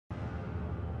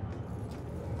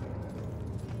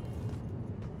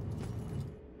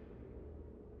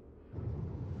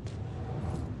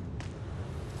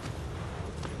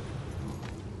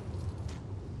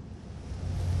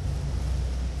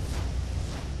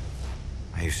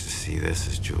I used to see this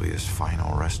as Julia's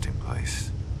final resting place.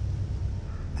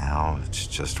 Now it's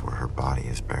just where her body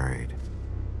is buried.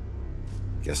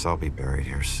 Guess I'll be buried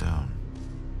here soon.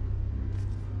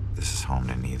 This is home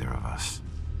to neither of us.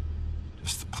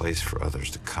 Just a place for others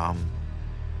to come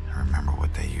and remember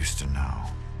what they used to know.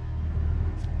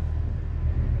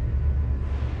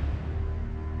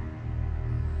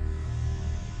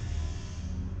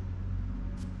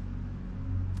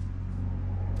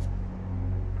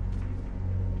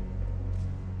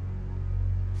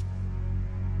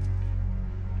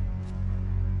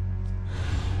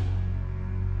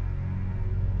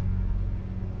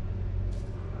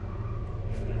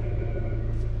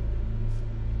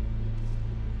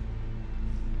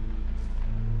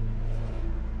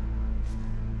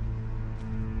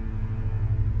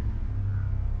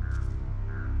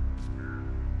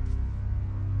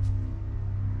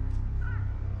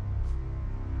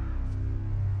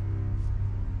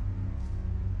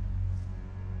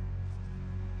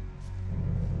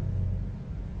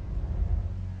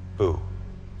 Who?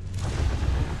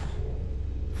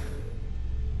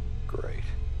 Great.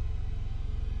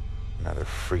 Another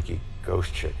freaky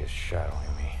ghost chick is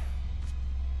shadowing me.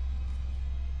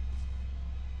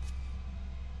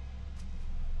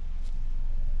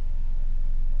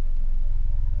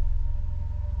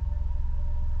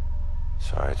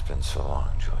 Sorry it's been so long,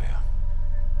 Julia.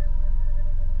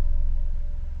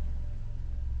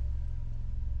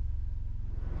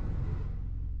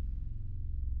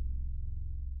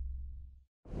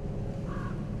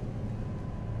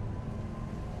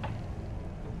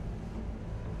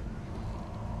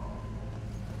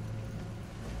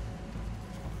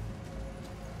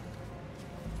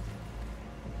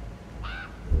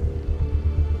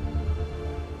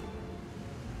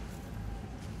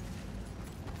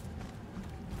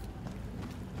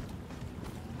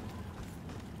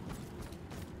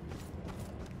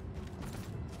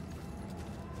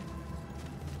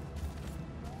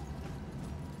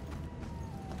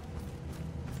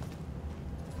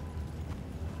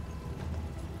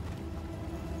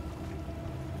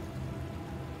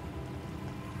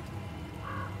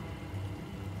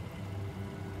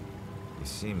 You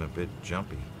seem a bit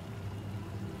jumpy.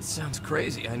 It sounds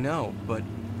crazy, I know, but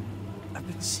I've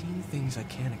been seeing things I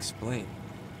can't explain.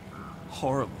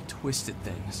 Horribly twisted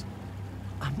things.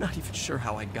 I'm not even sure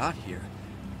how I got here.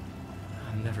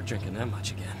 I'm never drinking that much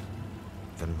again.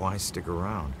 Then why stick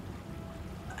around?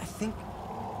 I think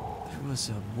there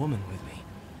was a woman with me.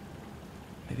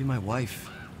 Maybe my wife.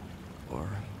 Or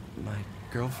my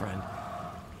girlfriend.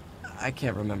 I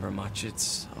can't remember much.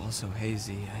 It's all so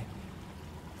hazy. I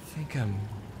think I'm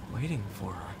waiting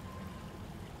for her.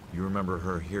 You remember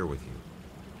her here with you?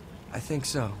 I think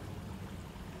so.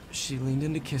 She leaned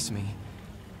in to kiss me.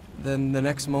 Then the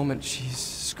next moment, she's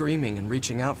screaming and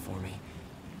reaching out for me.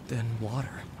 Then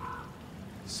water.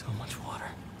 So much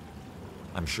water.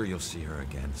 I'm sure you'll see her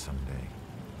again someday.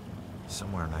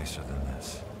 Somewhere nicer than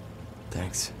this.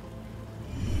 Thanks.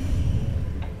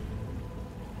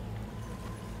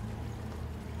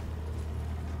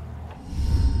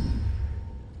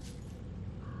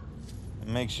 It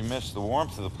makes you miss the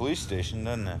warmth of the police station,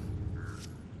 doesn't it?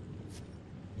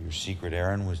 Your secret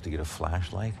errand was to get a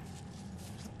flashlight?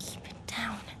 Keep it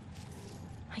down.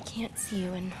 I can't see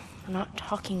you and we're not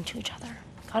talking to each other.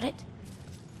 Got it?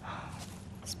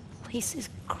 This place is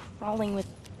crawling with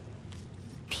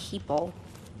people.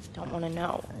 Don't want to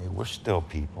know. Hey, we're still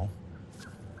people.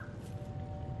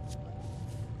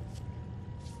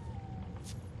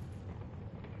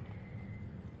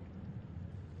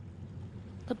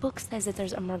 The book says that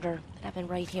there's a murder that happened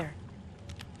right here.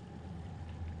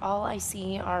 All I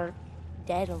see are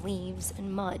dead leaves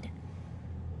and mud.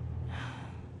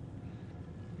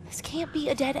 This can't be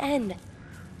a dead end.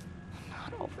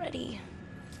 Not already.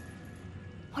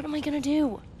 What am I gonna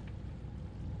do?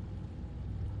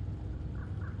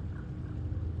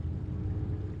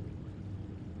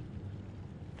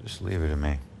 Just leave it to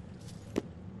me.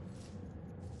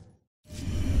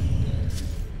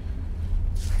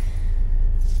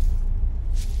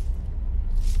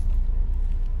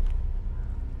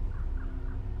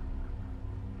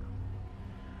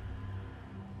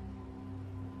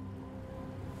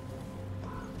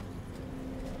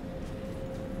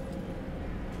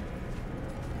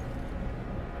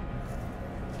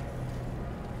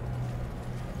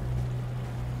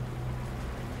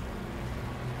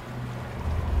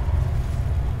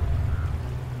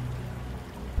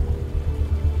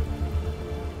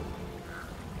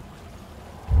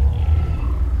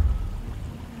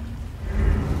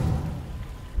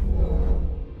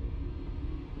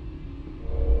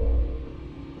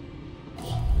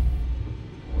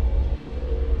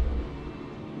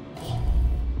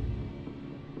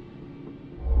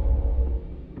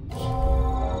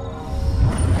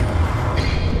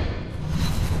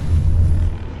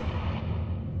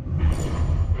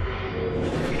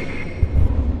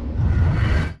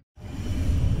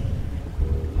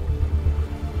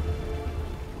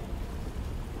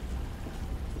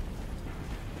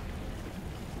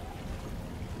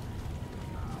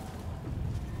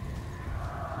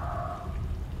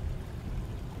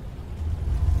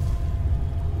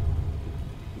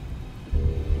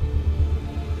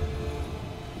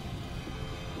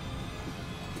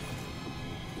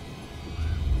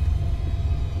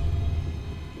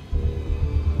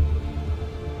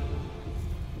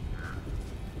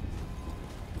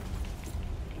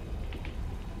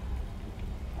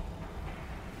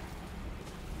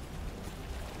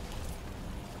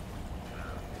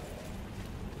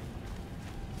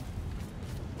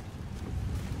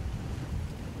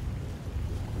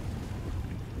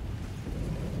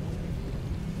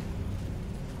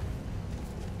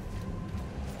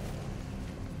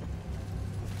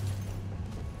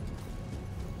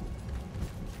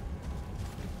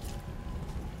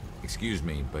 Excuse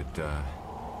me, but,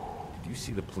 did you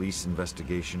see the police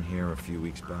investigation here a few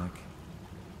weeks back?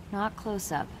 Not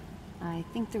close up. I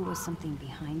think there was something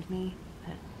behind me,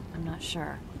 but I'm not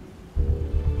sure.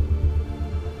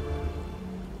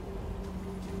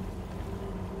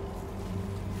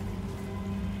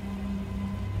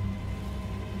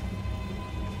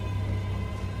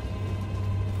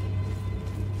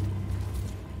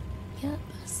 Yep,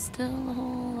 still a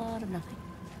whole lot of nothing.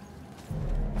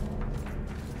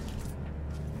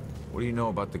 What do you know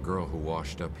about the girl who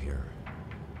washed up here?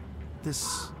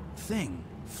 This thing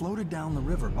floated down the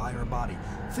river by her body.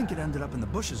 I think it ended up in the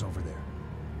bushes over there.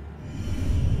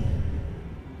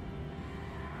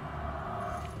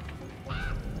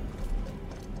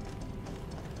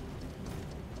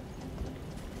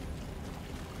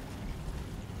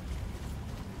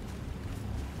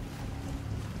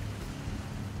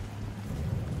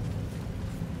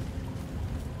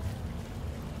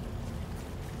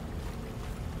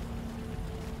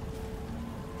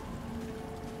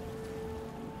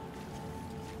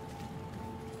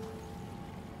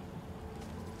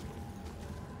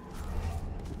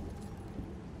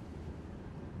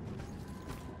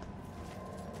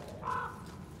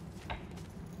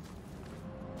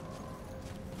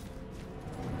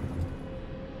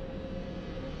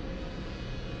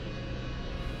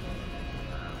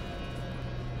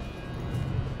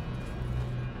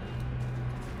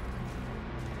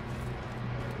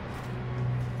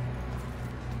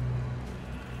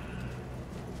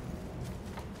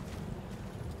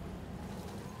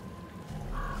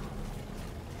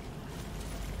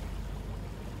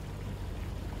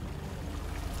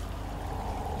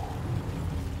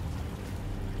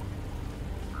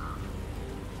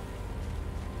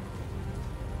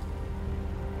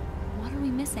 What are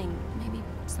we missing? Maybe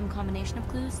some combination of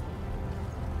clues?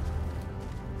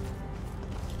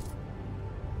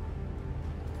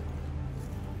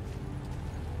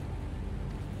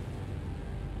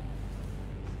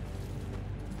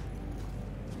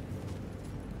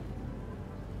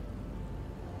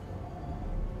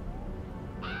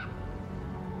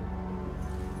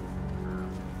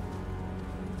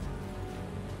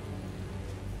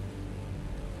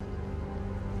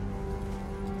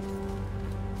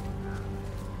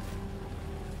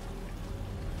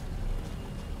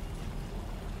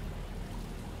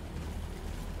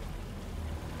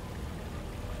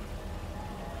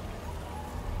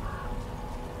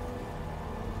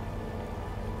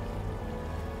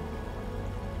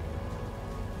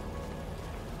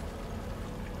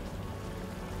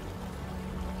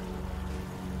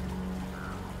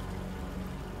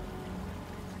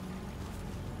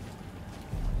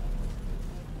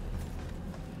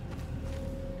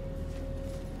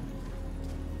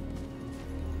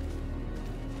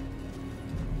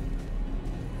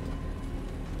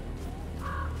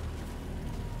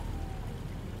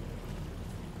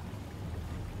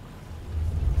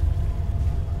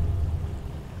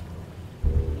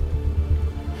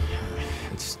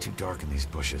 It's too dark in these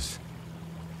bushes.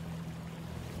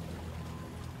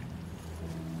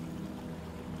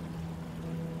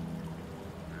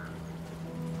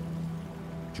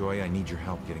 Joy, I need your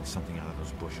help getting something out of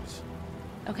those bushes.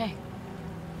 Okay.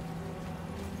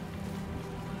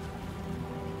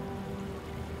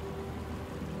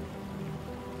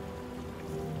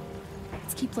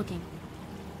 Let's keep looking.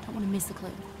 Don't want to miss a clue.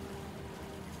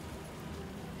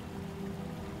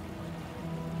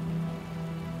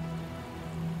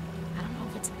 I don't know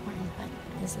if it's important, but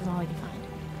this is all I can find.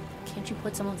 Can't you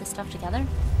put some of this stuff together?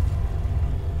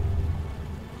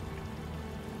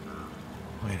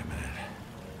 Wait a minute.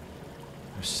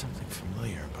 There's something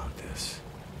familiar about this.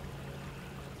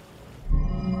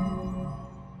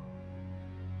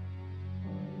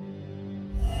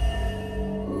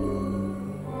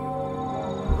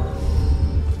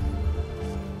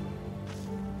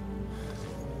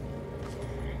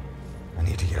 I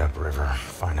need to get upriver,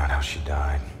 find out how she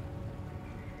died.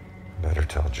 Better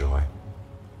tell Joy.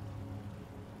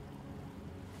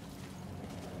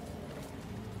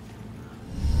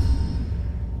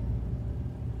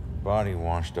 Body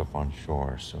washed up on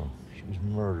shore, so she was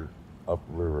murdered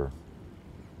upriver.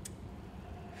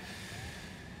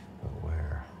 But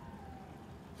where?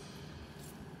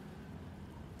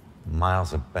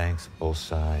 Miles of banks both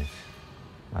sides.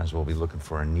 Might as well be looking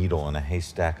for a needle in a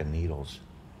haystack of needles.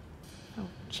 Oh,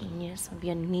 genius. I'd be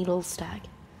a needle stack.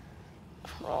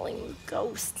 Crawling with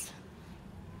ghosts.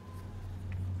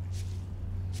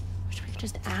 Wish we could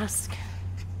just ask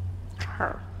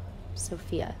her,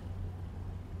 Sophia.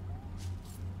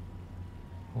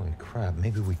 Holy crap,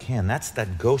 maybe we can. That's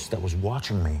that ghost that was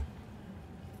watching me.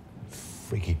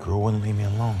 Freaky girl wouldn't leave me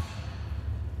alone.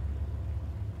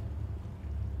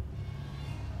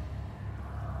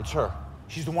 It's her.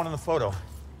 She's the one in the photo.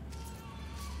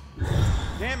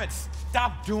 Damn it,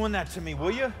 stop doing that to me, will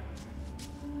you?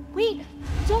 Wait,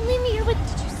 don't leave me here with...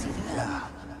 Did you see that? Yeah,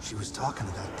 she was talking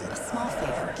to that kid. A small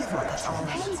favor. Give her a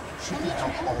chance. She can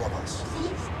help all of us.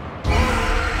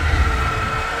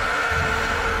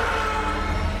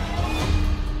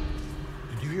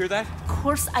 Did you hear that? Of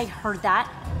course I heard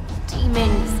that.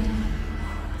 Demons.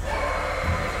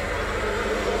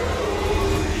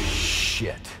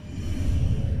 Shit.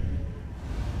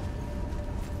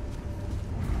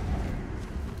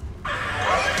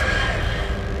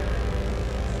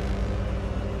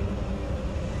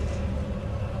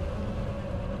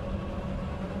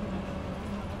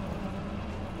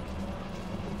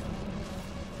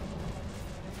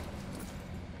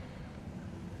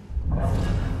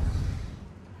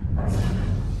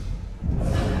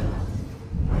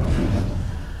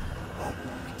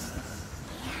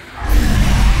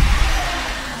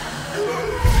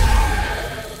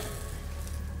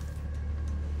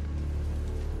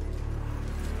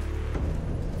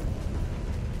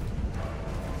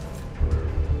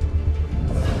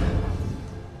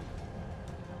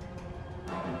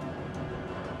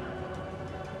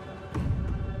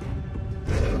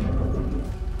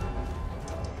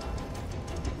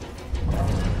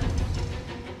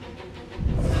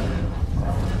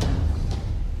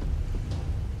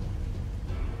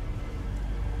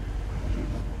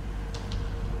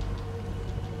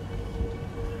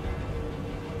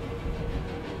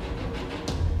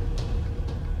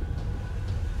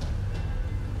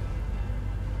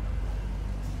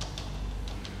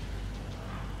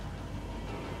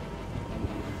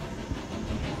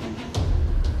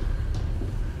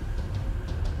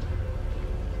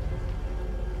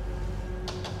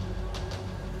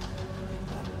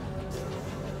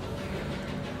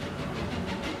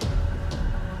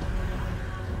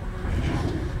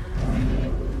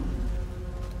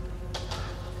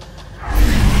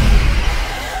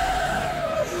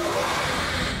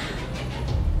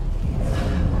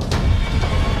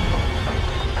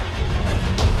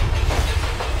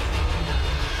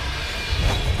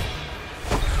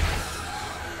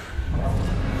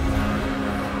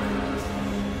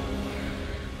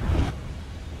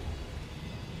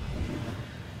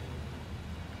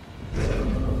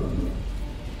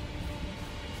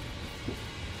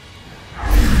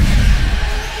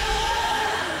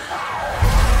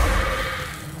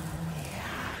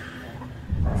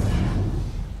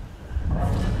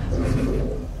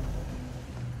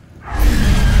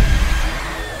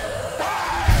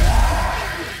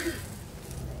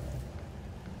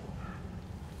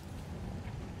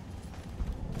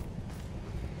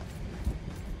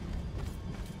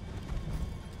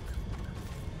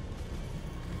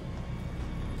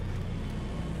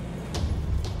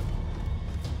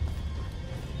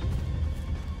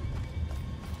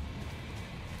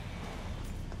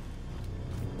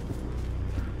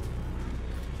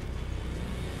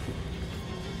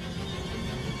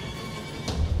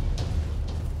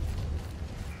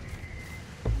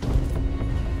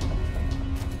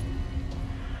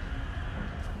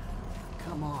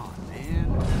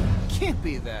 Can't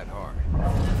be that hard.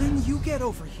 Then you get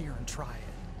over here and try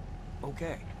it.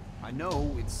 Okay, I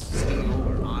know it's steel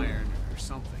or iron or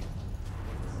something.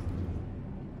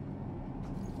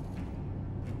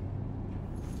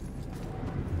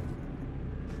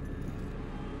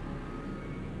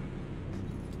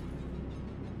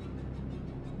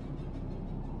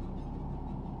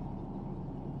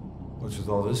 What's with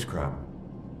all this crap?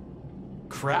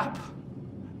 Crap?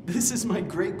 This is my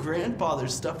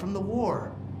great-grandfather's stuff from the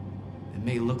war. It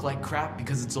may look like crap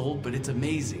because it's old, but it's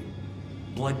amazing.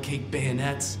 Blood-caked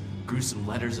bayonets, gruesome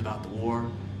letters about the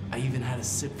war. I even had a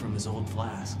sip from his old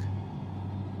flask.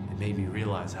 It made me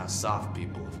realize how soft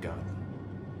people have gotten.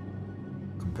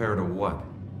 Compared to what?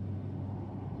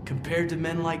 Compared to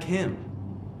men like him.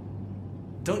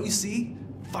 Don't you see?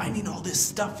 Finding all this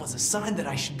stuff was a sign that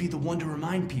I should be the one to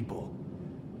remind people.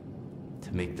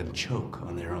 To make them choke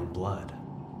on their own blood.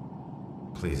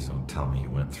 Please don't tell me you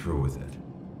went through with it.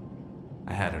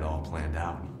 I had it all planned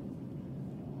out.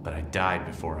 But I died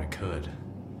before I could.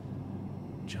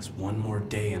 Just one more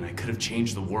day and I could have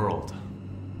changed the world.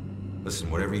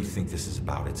 Listen, whatever you think this is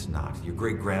about, it's not. Your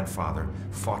great-grandfather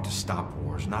fought to stop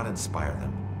wars, not inspire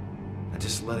them. Now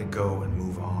just let it go and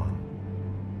move on.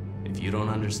 If you don't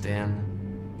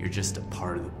understand, you're just a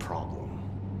part of the problem.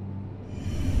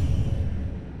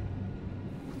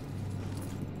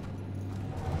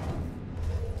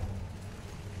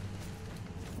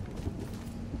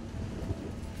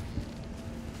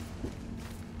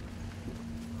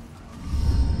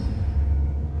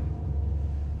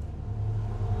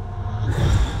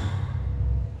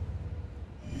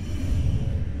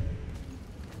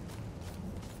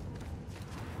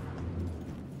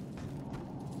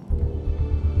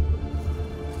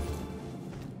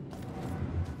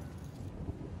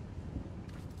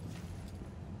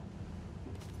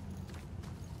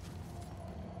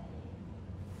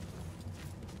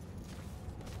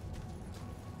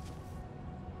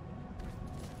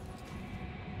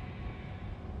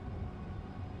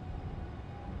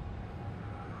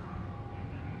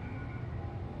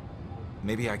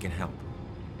 Maybe I can help.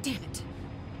 Damn it.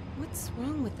 What's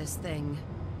wrong with this thing?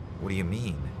 What do you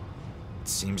mean? It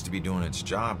seems to be doing its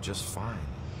job just fine.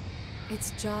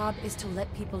 Its job is to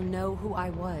let people know who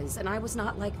I was, and I was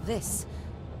not like this.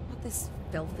 Not this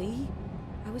filthy.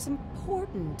 I was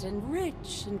important and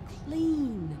rich and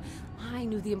clean. I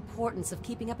knew the importance of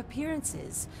keeping up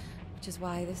appearances, which is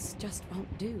why this just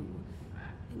won't do.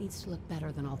 It needs to look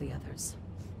better than all the others.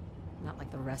 Not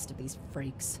like the rest of these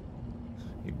freaks.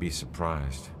 You'd be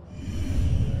surprised.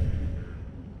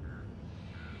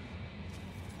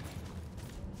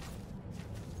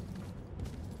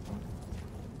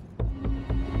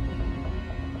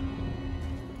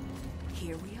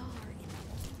 Here we are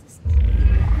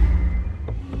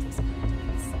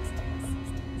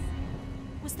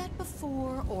Was that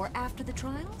before or after the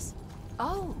trials?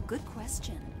 Oh, good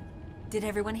question. Did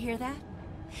everyone hear that?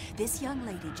 This young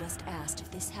lady just asked if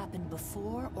this happened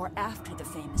before or after the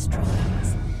famous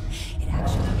trials. It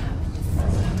actually happened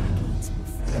 3 decades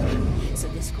before, so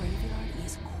this graveyard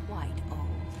is quite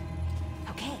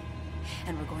old. Okay,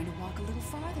 and we're going to walk a little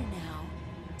farther now,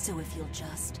 so if you'll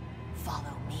just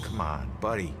follow me. Come on,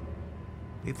 buddy.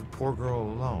 Leave the poor girl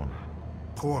alone.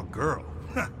 Poor girl.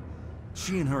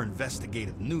 She and her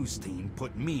investigative news team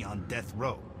put me on death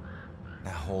row.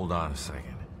 Now hold on a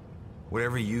second.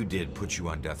 Whatever you did put you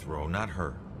on death row, not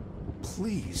her.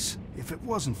 Please, if it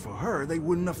wasn't for her, they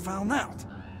wouldn't have found out.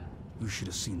 You should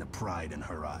have seen the pride in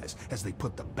her eyes as they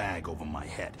put the bag over my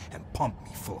head and pumped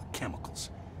me full of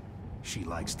chemicals. She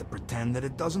likes to pretend that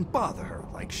it doesn't bother her,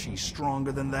 like she's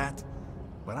stronger than that.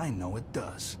 But I know it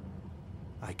does.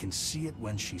 I can see it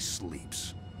when she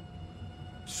sleeps.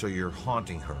 So you're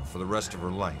haunting her for the rest of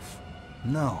her life?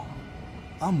 No.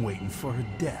 I'm waiting for her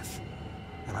death.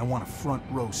 And I want a front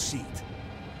row seat.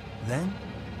 Then,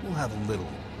 we'll have a little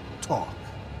talk.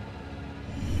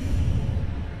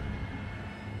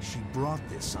 She brought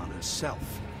this on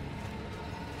herself.